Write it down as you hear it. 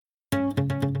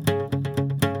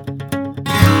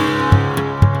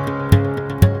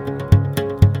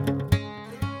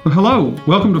Hello,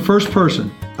 welcome to First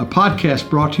Person, a podcast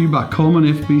brought to you by Coleman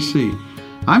FBC.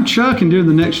 I'm Chuck, and during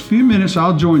the next few minutes,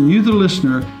 I'll join you, the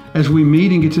listener, as we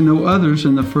meet and get to know others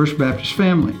in the First Baptist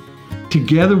family.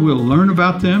 Together, we'll learn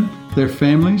about them, their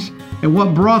families, and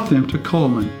what brought them to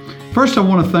Coleman. First, I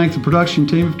want to thank the production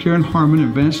team of Karen Harmon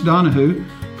and Vance Donahue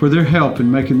for their help in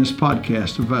making this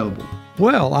podcast available.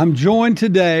 Well, I'm joined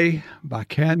today by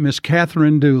Miss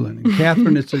Catherine Doolin. And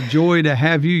Catherine, it's a joy to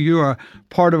have you. You are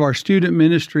part of our student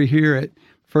ministry here at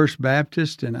First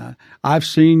Baptist, and I've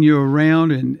seen you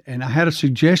around, and I had a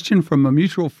suggestion from a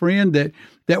mutual friend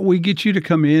that we get you to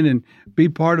come in and be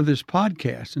part of this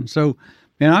podcast. And so,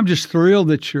 man, I'm just thrilled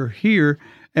that you're here.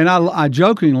 And I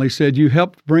jokingly said you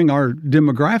helped bring our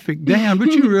demographic down, but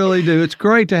you really do. It's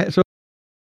great to have.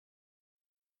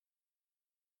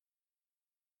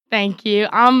 Thank you.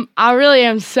 I really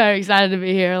am so excited to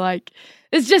be here. Like,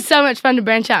 it's just so much fun to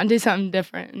branch out and do something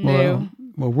different and new.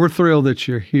 Well, we're thrilled that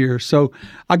you're here. So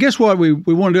I guess what we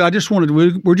want to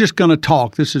do, we're just going to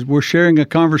talk. We're sharing a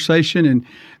conversation, and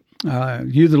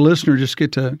you, the listener, just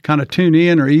get to kind of tune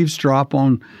in or eavesdrop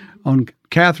on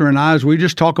Catherine and I as we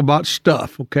just talk about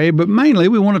stuff, okay? But mainly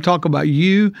we want to talk about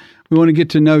you. We want to get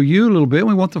to know you a little bit.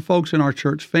 We want the folks in our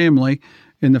church family,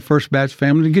 in the First Baptist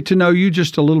family, to get to know you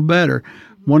just a little better.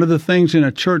 One of the things in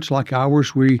a church like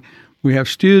ours, we have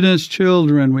students,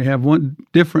 children, we have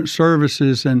different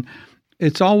services, and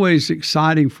it's always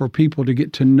exciting for people to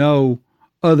get to know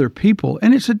other people.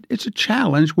 And it's a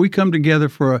challenge. We come together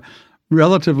for a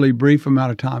relatively brief amount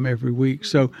of time every week.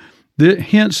 So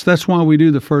hence, that's why we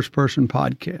do the First Person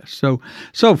podcast.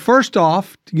 So first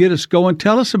off, to get us going,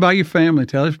 tell us about your family.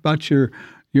 Tell us about your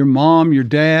mom, your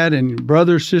dad, and your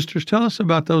brothers, sisters. Tell us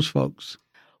about those folks.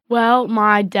 Well,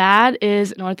 my dad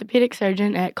is an orthopedic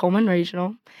surgeon at Coleman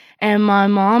Regional, and my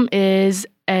mom is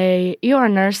a ER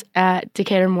nurse at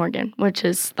Decatur Morgan, which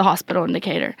is the hospital in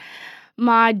Decatur.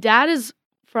 My dad is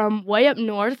from way up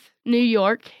north, New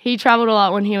York. He traveled a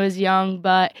lot when he was young,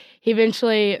 but he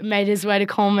eventually made his way to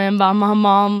Coleman by my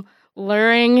mom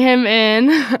luring him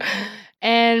in.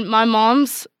 And my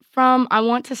mom's from, I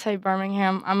want to say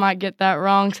Birmingham. I might get that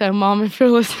wrong, so Mom, if you're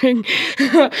listening.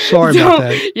 Sorry about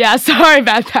that. Yeah, sorry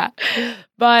about that.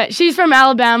 But she's from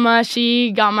Alabama.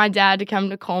 She got my dad to come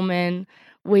to Coleman.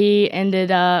 We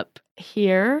ended up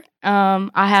here. I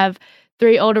have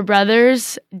 3 older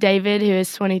brothers, David, who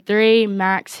is 23,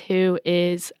 Max, who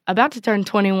is about to turn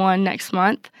 21 next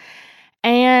month,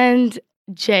 and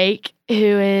Jake, who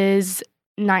is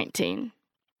 19.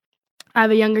 I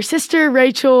have a younger sister,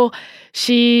 Rachel.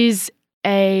 She's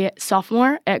a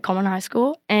sophomore at Coleman High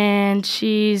School, and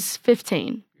she's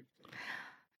 15.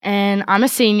 And I'm a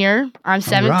senior. I'm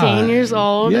 17 years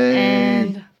old, Yay.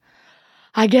 And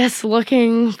I guess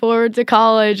looking forward to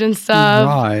college and stuff.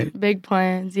 Right. Big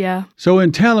plans, yeah. So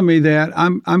in telling me that,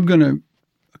 I'm going to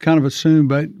kind of assume,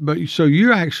 but so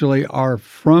you actually are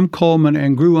from Coleman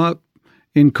and grew up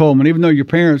in Coleman, even though your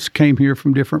parents came here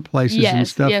from different places and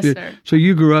stuff. Yes, sir. So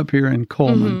you grew up here in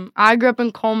Coleman. Mm-hmm. I grew up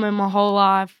in Coleman my whole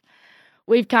life.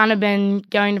 We've kind of been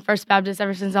going to First Baptist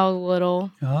ever since I was little.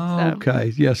 Oh, so.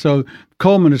 Okay. Yeah, so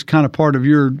Coleman is kind of part of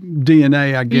your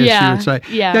DNA, I guess you would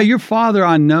say. Yeah. Yeah, your father,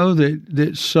 I know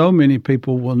that so many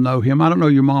people will know him. I don't know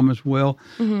your mom as well,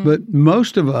 but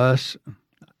most of us,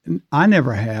 I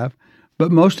never have, but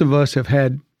most of us have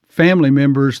had family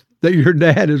members that your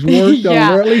dad has worked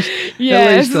on, or at least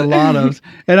a lot of us.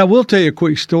 And I will tell you a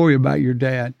quick story about your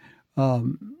dad.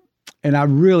 And I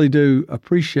really do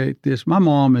appreciate this. My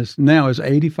mom is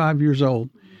 85 years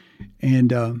old.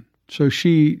 And so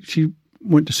she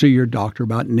went to see your doctor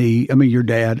about your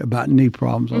dad about knee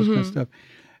problems, those kind of stuff.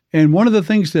 And one of the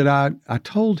things that I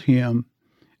told him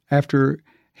after,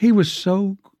 he was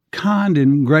so kind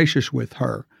and gracious with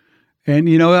her. And,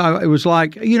 it was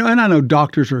like, and I know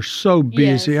doctors are so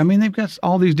busy. Yes. I mean, they've got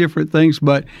all these different things,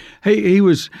 but he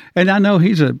was, and I know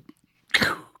he's a...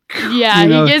 Yeah,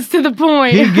 he gets to the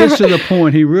point. He gets to the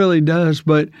point. He really does.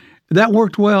 But that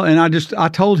worked well. And I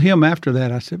told him after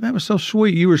that, I said, that was so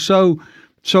sweet. You were so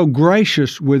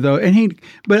gracious with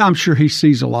but I'm sure he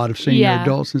sees a lot of senior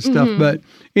adults and stuff. But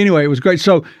anyway, it was great.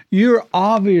 So you're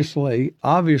obviously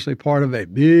part of a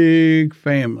big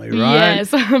family, right?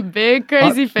 Yes, a big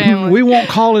crazy family. We won't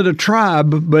call it a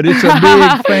tribe, but it's a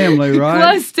big family, right?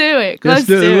 Close to it.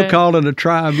 We'll call it a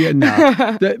tribe. Yeah,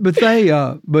 no.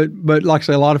 But like I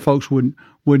say, a lot of folks would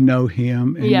know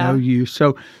him and know you.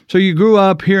 So you grew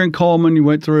up here in Coleman. You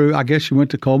went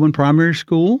to Coleman Primary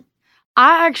School.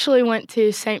 I actually went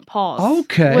to St. Paul's,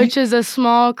 which is a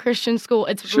small Christian school.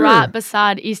 It's right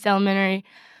beside East Elementary.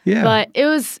 Yeah. But it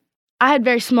was I had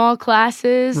very small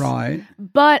classes. Right.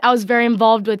 But I was very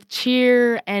involved with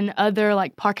cheer and other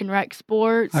like park and rec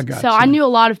sports. I got so you. I knew a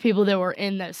lot of people that were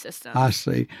in those systems. I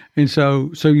see. And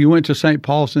so you went to St.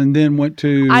 Paul's and then went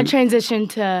to... I transitioned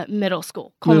to middle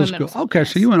school, Coleman Middle School. Okay,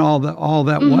 yes. so you went all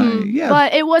that way. Yeah.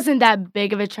 But it wasn't that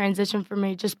big of a transition for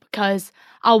me just because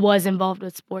I was involved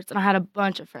with sports and I had a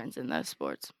bunch of friends in those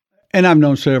sports. And I've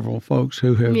known several folks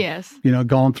who have, Yes.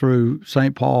 Gone through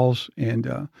St. Paul's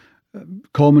and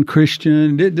Coleman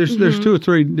Christian. There's 2 or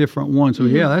 3 different ones. So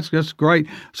yeah, that's great.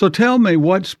 So tell me,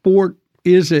 what sport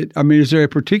is it? I mean, is there a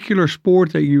particular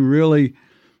sport that you really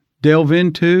delve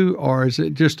into, or is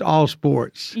it just all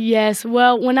sports? Yes.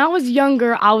 Well, when I was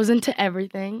younger, I was into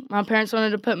everything. My parents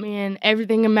wanted to put me in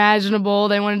everything imaginable.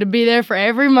 They wanted to be there for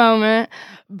every moment.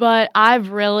 But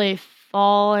I've really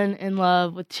fallen in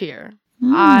love with cheer.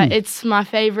 It's my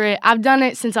favorite. I've done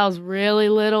it since I was really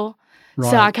little. Right.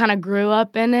 So I kind of grew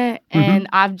up in it, and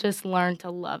I've just learned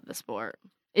to love the sport.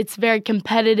 It's very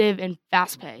competitive and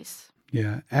fast-paced.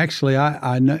 Yeah, actually,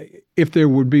 I know if there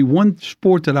would be one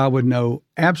sport that I would know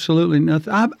absolutely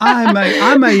nothing.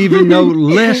 I may even know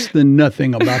less than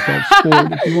nothing about that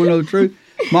sport. If you want to know the truth,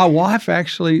 my wife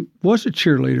actually was a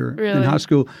cheerleader in high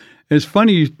school. It's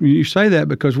funny you say that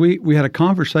because we had a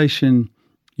conversation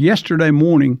yesterday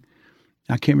morning.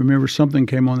 I can't remember, something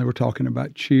came on. They were talking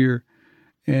about cheer,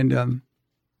 and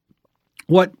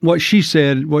what she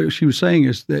said, what she was saying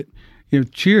is that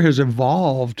cheer has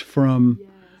evolved from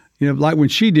like when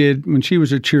she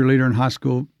was a cheerleader in high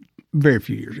school, very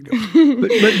few years ago. but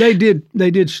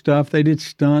they did stuff, they did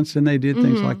stunts, and they did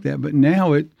things like that. But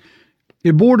now it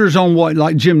borders on what,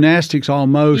 like gymnastics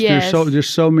almost. Yes. There's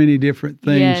so many different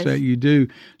things that you do.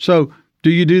 So do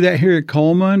you do that here at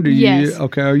Coleman? Yes.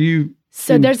 Okay. Are you?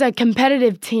 So there's a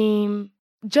competitive team,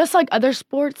 just like other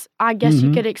sports. I guess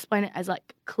you could explain it as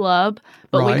like club,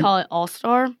 but we call it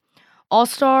All-Star.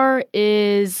 All-Star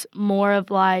is more of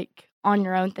like on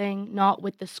your own thing, not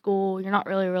with the school. You're not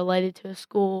really related to a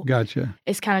school. Gotcha.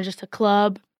 It's kind of just a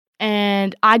club.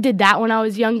 And I did that when I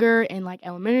was younger in like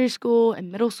elementary school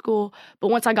and middle school. But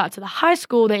once I got to the high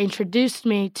school, they introduced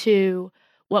me to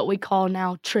what we call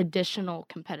now traditional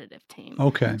competitive team.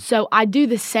 Okay. So I do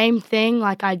the same thing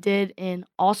like I did in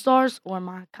All-Stars or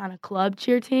my kind of club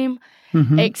cheer team,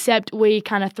 except we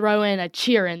kind of throw in a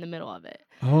cheer in the middle of it.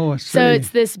 Oh, I see. So it's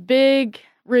this big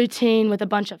routine with a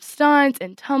bunch of stunts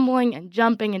and tumbling and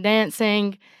jumping and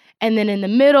dancing. And then in the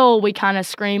middle, we kind of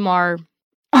scream our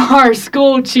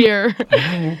school cheer.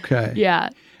 Oh, okay. Yeah.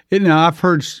 Now, I've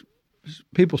heard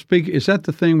people speak. Is that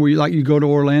the thing where you go to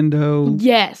Orlando?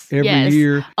 Yes. Every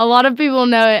year? A lot of people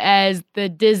know it as the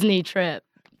Disney trip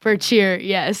for cheer.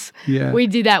 Yes. Yeah. We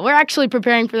do that. We're actually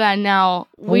preparing for that now.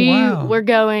 Wow. We're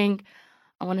going,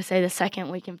 I want to say the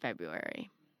second week in February.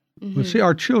 Well, see,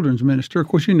 our children's minister, of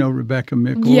course, Rebecca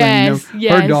Mickle. Yes, and,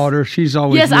 her daughter, she's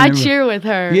always Yes, I cheer with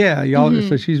her. Yeah, y'all.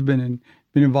 So she's been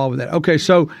involved with that. Okay,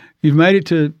 so you've made it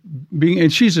to being,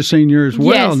 and she's a senior as well.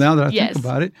 Yes, now that I think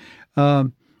about it,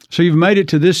 so you've made it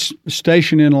to this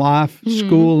station in life,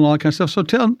 school, and all that kind of stuff.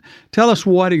 So tell us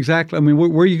what exactly. I mean,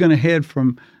 where are you going to head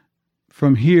from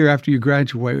here after you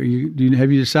graduate?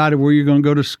 Have you decided where you're going to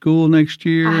go to school next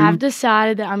year? I have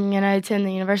decided that I'm going to attend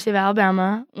the University of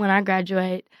Alabama when I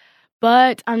graduate.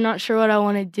 But I'm not sure what I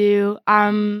want to do.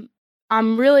 I'm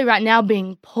really right now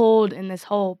being pulled in this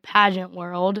whole pageant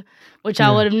world, which I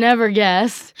would have never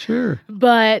guessed. Sure.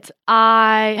 But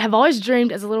I have always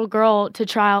dreamed as a little girl to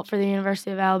try out for the University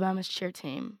of Alabama's cheer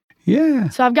team. Yeah.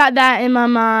 So I've got that in my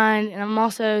mind, and I'm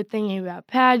also thinking about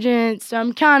pageants. So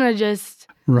I'm kind of just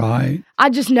right. I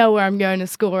just know where I'm going to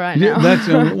school right now. That's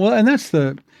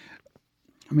the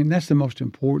most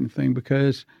important thing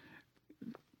because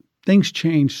things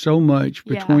change so much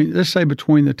between, let's say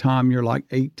between the time you're like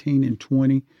 18 and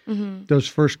 20, those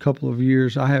first couple of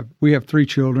years. We have 3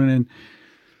 children, and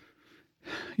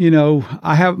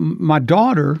I have my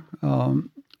daughter,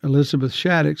 Elizabeth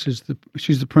Shaddix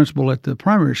she's the principal at the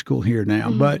primary school here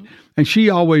now, and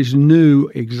she always knew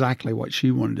exactly what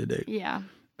she wanted to do. Yeah.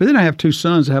 But then I have 2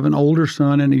 sons. I have an older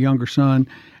son and a younger son,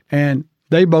 and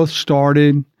they both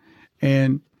started,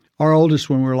 and our oldest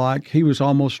one, he was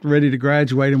almost ready to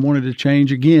graduate and wanted to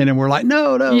change again. And we're like,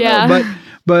 no.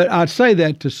 But I'd say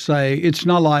that to say it's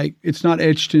not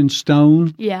etched in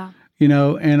stone. Yeah.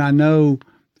 And I know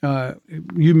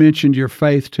you mentioned your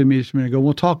faith to me just a minute ago.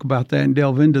 We'll talk about that and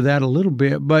delve into that a little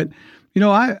bit. But,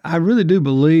 I really do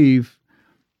believe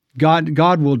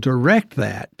God will direct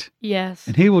that. Yes.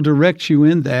 And He will direct you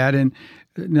in that. And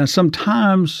now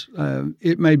sometimes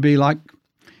it may be like,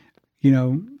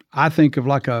 I think of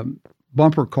like a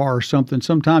bumper car or something.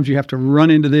 Sometimes you have to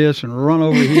run into this and run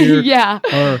over here. Yeah.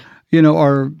 Or,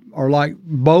 are like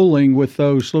bowling with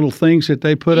those little things that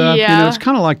they put up. Yeah. It's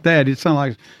kind of like that. It's not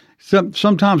like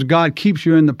sometimes God keeps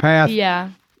you in the path. Yeah.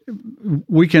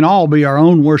 We can all be our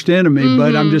own worst enemy,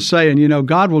 but I'm Mm-hmm. just saying,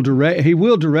 God will direct. He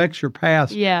will direct your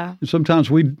path. Yeah. And sometimes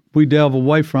we delve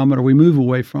away from it or we move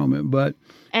away from it, but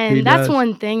He And that's does.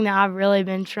 one thing that I've really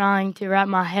been trying to wrap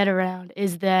my head around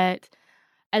is that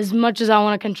as much as I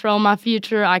want to control my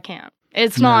future, I can't.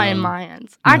 It's not in No. my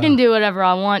hands. I can do whatever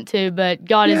I want to, but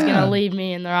God is going Yeah. to lead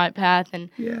me in the right path, and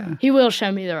yeah. He will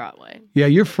show me the right way. Yeah,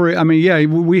 you're free. I mean, yeah,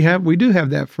 we do have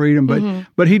that freedom,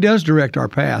 but He does direct our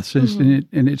paths, and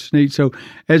it's neat. So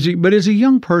as a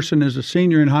young person, as a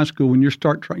senior in high school, when you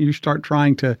start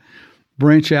trying to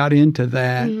branch out into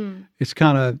that, it's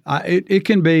kind of it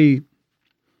can be,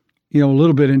 a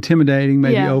little bit intimidating,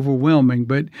 maybe Yeah. overwhelming,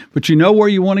 but you know where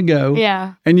you want to go,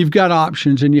 Yeah. and you've got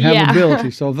options and you have Yeah.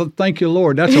 ability. So thank you,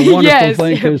 Lord. That's a wonderful Yes.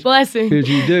 thing Blessing. because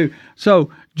you do. So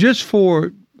just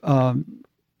for a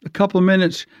couple of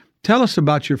minutes, tell us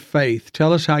about your faith.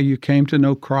 Tell us how you came to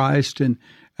know Christ and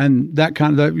that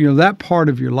kind of that part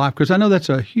of your life, because I know that's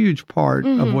a huge part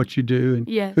of what you do and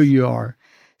Yes. who you are.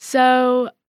 So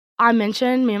I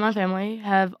mentioned me and my family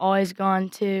have always gone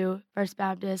to First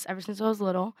Baptist ever since I was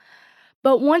little.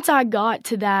 But once I got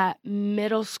to that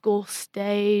middle school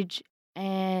stage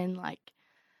and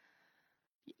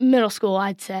middle school,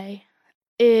 I'd say,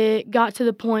 it got to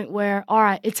the point where, all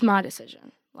right, it's my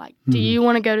decision. Like, do you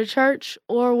want to go to church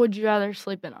or would you rather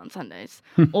sleep in on Sundays?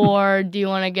 Or do you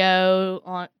want to go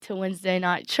on to Wednesday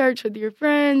night church with your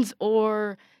friends?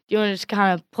 Or do you want to just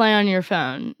kind of play on your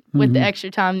phone with the extra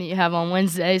time that you have on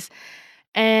Wednesdays?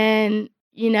 And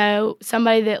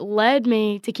somebody that led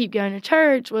me to keep going to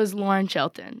church was Lauren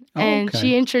Shelton. Oh, And okay.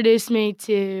 she introduced me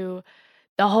to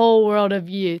the whole world of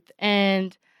youth.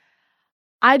 And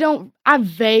I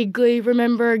vaguely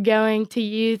remember going to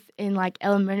youth in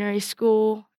elementary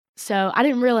school. So I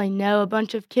didn't really know a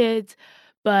bunch of kids,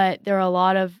 but there were a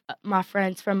lot of my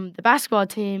friends from the basketball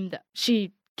team that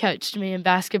she coached me in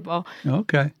basketball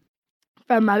Okay.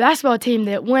 from my basketball team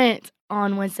that went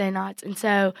on Wednesday nights. And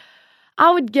so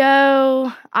I would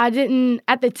go. At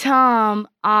the time,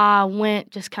 I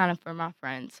went just kind of for my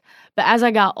friends. But as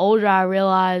I got older, I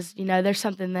realized, there's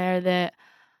something there that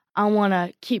I want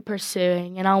to keep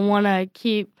pursuing. And I want to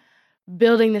keep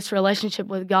building this relationship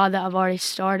with God that I've already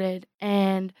started.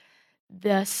 And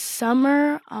the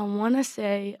summer, I want to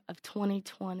say, of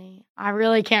 2020, I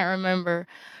really can't remember,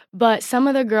 but some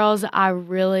of the girls that I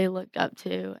really looked up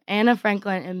to, Anna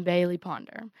Franklin and Bailey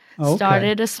Ponder, Okay.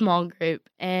 started a small group.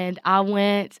 And I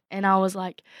went and I was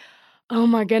like, oh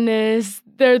my goodness,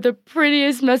 they're the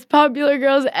prettiest, most popular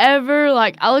girls ever.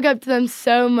 I look up to them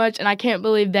so much and I can't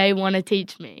believe they want to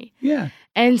teach me. Yeah.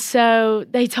 And so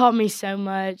they taught me so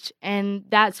much, and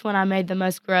that's when I made the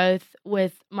most growth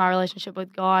with my relationship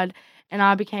with God. And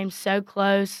I became so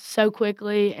close so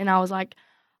quickly, and I was like,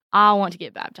 I want to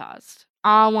get baptized.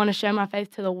 I want to show my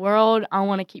faith to the world. I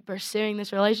want to keep pursuing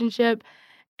this relationship,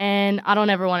 and I don't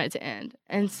ever want it to end.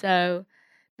 And so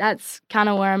that's kind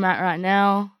of where I'm at right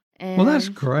now. And Well, that's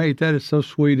great. That is so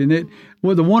sweet. And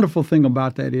the wonderful thing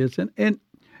about that is,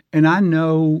 and I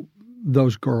know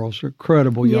those girls are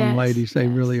incredible young Yes, ladies. They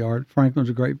yes. really are. Franklin's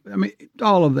a great,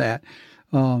 all of that.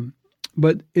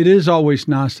 But it is always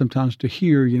nice sometimes to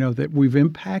hear, that we've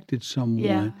impacted someone.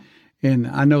 Yeah. And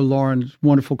I know Lauren's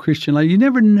wonderful Christian lady. You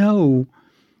never know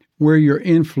where your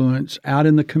influence out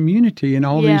in the community in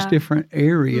all these Yeah. different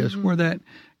areas where that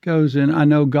goes. And I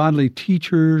know godly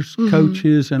teachers,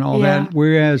 coaches, and all Yeah. that,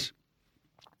 whereas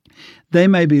they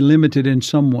may be limited in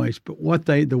some ways, but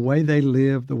the way they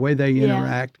live, the way they Yeah.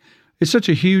 interact, it's such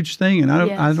a huge thing. And I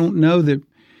Yes. don't know that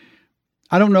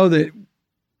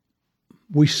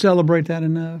we celebrate that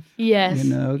enough. Yes.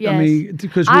 Yes.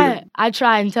 Because I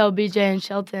try and tell BJ and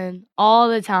Shelton all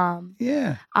the time.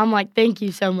 yeah, I'm like, thank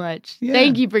you so much. Yeah.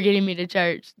 Thank you for getting me to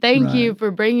church. Thank you Right.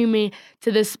 for bringing me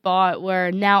to this spot where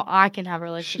now I can have a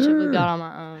relationship Sure. with God on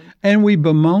my own. and we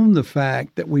bemoan the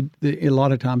fact that a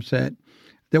lot of times that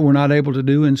we're not able to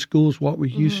do in schools what we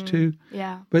used to.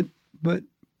 Yeah. But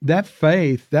that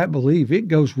faith, that belief, it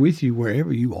goes with you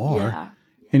wherever you are. Yeah.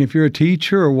 And if you're a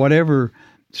teacher or whatever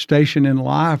station in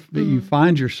life that you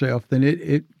find yourself, then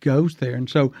it goes there. And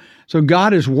so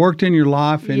God has worked in your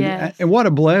life, and Yes. and what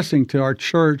a blessing to our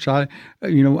church. I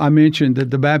mentioned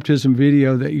the baptism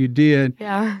video that you did,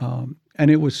 Yeah.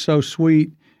 and it was so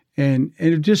sweet, and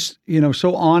it just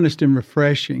so honest and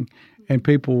refreshing, and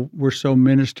people were so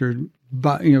ministered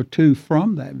by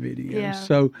from that video. Yeah.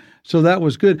 So that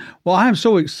was good. Well, I am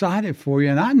so excited for you,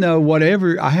 and I know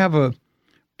I have a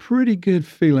pretty good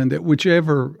feeling that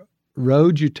whichever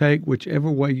road you take, whichever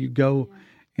way you go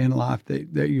in life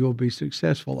that you'll be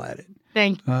successful at it.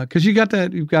 Thank you. Because you've got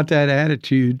that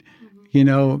attitude,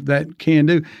 that can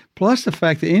do. Plus the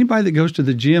fact that anybody that goes to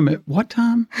the gym at what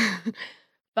time?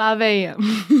 5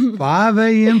 a.m. 5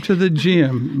 a.m. to the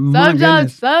gym. My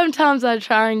goodness. Sometimes I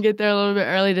try and get there a little bit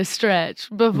early to stretch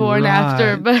before and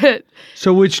after. But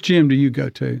so which gym do you go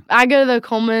to? I go to the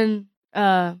Coleman.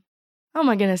 Oh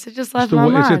my goodness! It just left my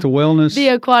mind. Is it the wellness? The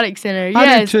aquatic center.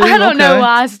 I do too. I don't know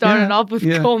why I started off with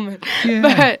Coleman, Yeah.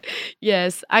 but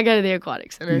yes, I go to the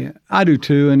aquatic center. Yeah, I do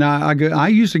too, and I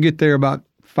used to get there about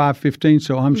 5:15,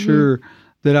 so I'm sure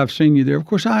that I've seen you there. Of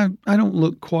course, I don't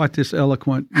look quite this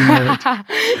eloquent.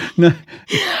 No,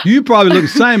 you probably look the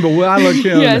same, but I look.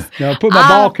 Yes. I put my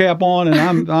ball cap on,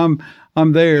 and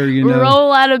I'm there.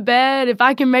 Roll out of bed. If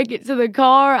I can make it to the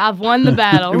car, I've won the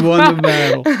battle. You won the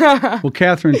battle. Well,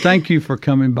 Catherine, thank you for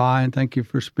coming by, and thank you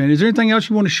for spending. Is there anything else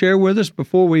you want to share with us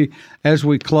as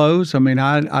we close? I mean,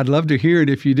 I'd love to hear it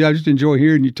if you do. I just enjoy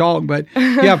hearing you talk. But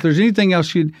yeah, if there's anything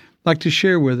else you'd like to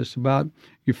share with us about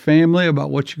your family, about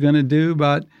what you're going to do,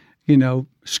 about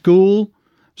school.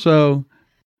 So,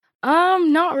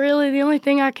 not really. The only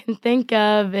thing I can think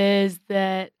of is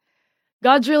that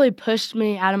God's really pushed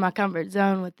me out of my comfort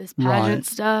zone with this pageant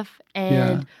stuff.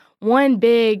 And one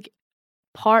big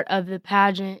part of the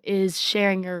pageant is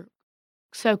sharing your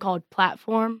so-called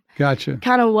platform. Gotcha.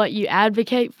 Kind of what you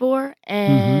advocate for.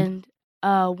 And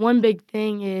one big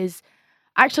thing is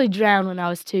I actually drowned when I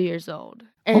was 2 years old.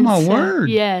 And word.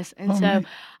 Yes. And man.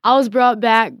 I was brought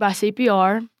back by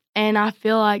CPR, and I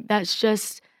feel like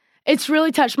it's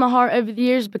really touched my heart over the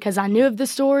years because I knew of the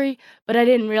story, but I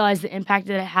didn't realize the impact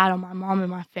that it had on my mom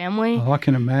and my family. Oh, I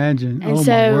can imagine. And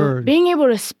my word. Being able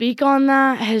to speak on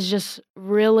that has just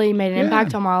really made an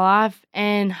impact on my life,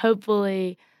 and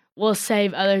hopefully will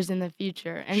save others in the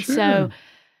future. And so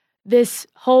this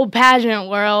whole pageant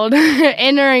world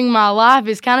entering my life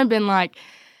has kind of been like,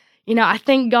 I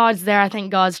think God's there. I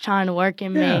think God's trying to work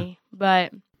in me.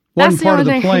 But wasn't part of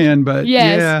the plan, but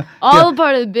all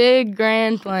part of the big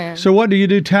grand plan. So what do you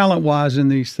do talent-wise in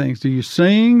these things? Do you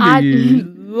sing?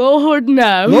 Lord,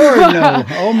 no. Lord, no.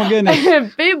 Oh, my goodness.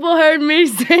 If people heard me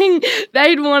sing,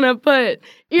 they'd want to put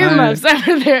earmuffs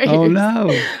over their ears. Oh,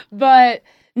 no. But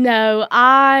no,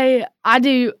 I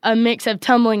do a mix of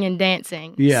tumbling and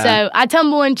dancing. Yeah. So I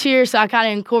tumble and cheer, so I kind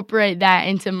of incorporate that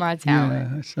into my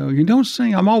talent. Yeah. So you don't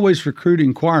sing. I'm always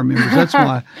recruiting choir members. That's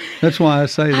why I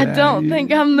say that. I don't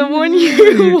think I'm the one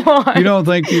you want. You don't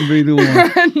think you'd be the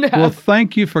one. No. Well,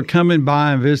 thank you for coming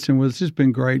by and visiting with us. It's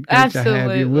been great to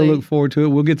have you. We'll look forward to it.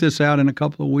 We'll get this out in a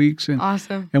couple of weeks.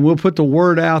 Awesome. And we'll put the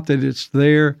word out that it's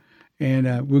there.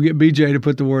 And we'll get BJ to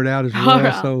put the word out as well.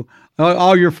 Right. So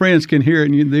all your friends can hear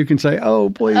it, and you can say,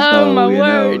 "Oh, please, my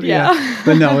word, yeah."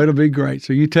 But no, it'll be great.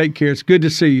 So you take care. It's good to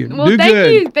see you. Well,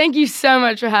 thank you. Thank you so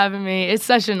much for having me. It's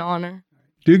such an honor.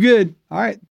 Do good. All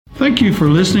right. Thank you for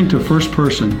listening to First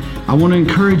Person. I want to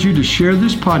encourage you to share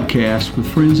this podcast with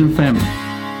friends and family.